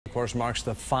Of course, marks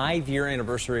the 5-year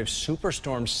anniversary of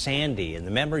Superstorm Sandy, and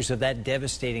the memories of that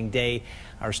devastating day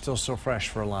are still so fresh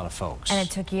for a lot of folks. And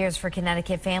it took years for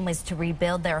Connecticut families to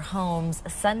rebuild their homes.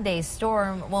 Sunday's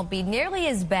storm won't be nearly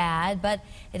as bad, but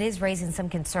it is raising some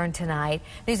concern tonight.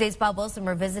 News 8's Bob Wilson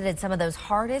revisited some of those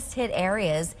hardest hit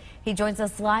areas. He joins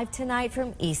us live tonight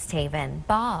from East Haven.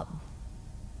 Bob.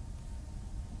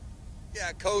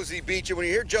 Yeah, cozy beach. And when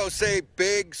you hear Joe say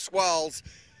big swells,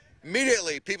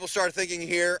 immediately people start thinking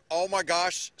here, oh my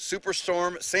gosh,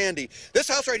 Superstorm Sandy. This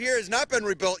house right here has not been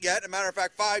rebuilt yet. As a matter of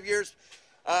fact, 5 years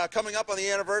coming up on the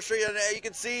anniversary, and you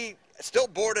can see it's still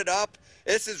boarded up.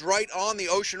 This is right on the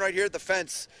ocean right here. The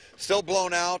fence still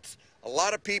blown out. A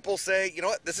lot of people say, you know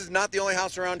what, this is not the only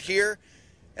house around here,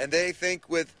 and they think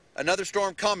with another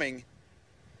storm coming,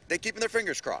 they're keeping their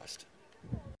fingers crossed.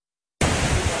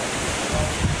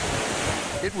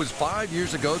 It was 5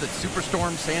 years ago that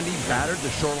Superstorm Sandy battered the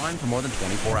shoreline for more than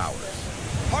 24 hours.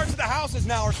 Parts of the houses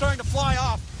now are starting to fly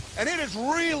off, and it is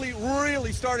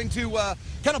really starting to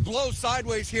kind of blow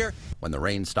sideways here. When the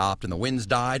rain stopped and the winds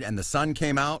died and the sun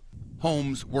came out,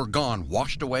 homes were gone,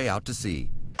 washed away out to sea.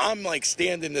 I'm like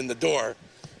standing in the door,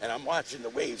 and I'm watching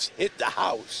the waves hit the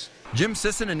house. Jim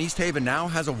Sisson in East Haven now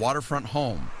has a waterfront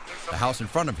home. The house in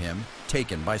front of him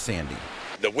taken by Sandy.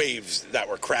 The waves that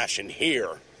were crashing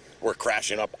here were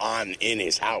crashing up in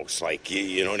his house. Like,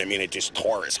 you know what I mean? It just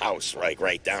tore his house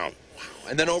right down. Wow.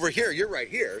 And then over here, you're right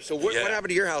here. So what happened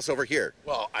to your house over here?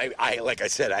 Well, I like I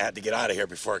said, I had to get out of here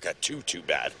before it got too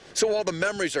bad. So while the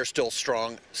memories are still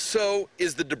strong, so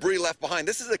is the debris left behind.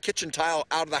 This is a kitchen tile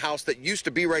out of the house that used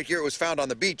to be right here. It was found on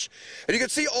the beach. And you can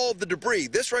see all of the debris.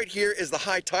 This right here is the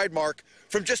high tide mark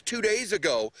from just 2 days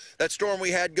ago, that storm we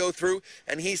had go through.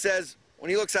 And he says when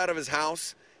he looks out of his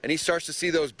house and he starts to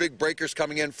see those big breakers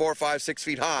coming in 4, 5, 6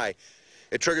 feet high,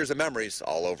 it triggers the memories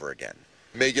all over again.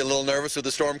 May you get a little nervous with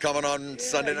the storm coming on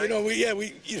Sunday night?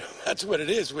 You know, that's what it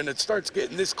is when it starts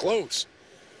getting this close.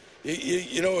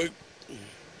 You know,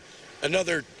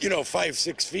 another, 5,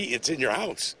 6 feet, it's in your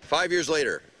house. 5 years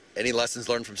later, any lessons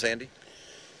learned from Sandy?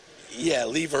 Yeah,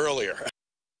 leave earlier.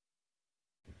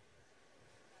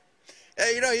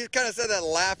 Hey, he kind of said that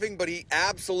laughing, but he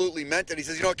absolutely meant it. He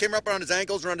says, it came up around his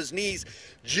ankles, around his knees,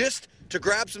 just to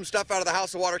grab some stuff out of the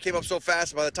house. The water came up so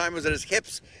fast, by the time it was at his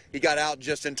hips, he got out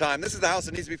just in time. This is the house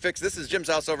that needs to be fixed. This is Jim's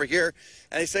house over here.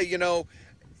 And they say,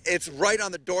 it's right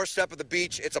on the doorstep of the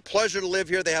beach. It's a pleasure to live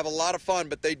here. They have a lot of fun,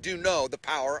 but they do know the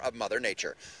power of Mother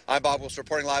Nature. I'm Bob Wilson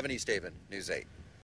reporting live in East Haven, News 8.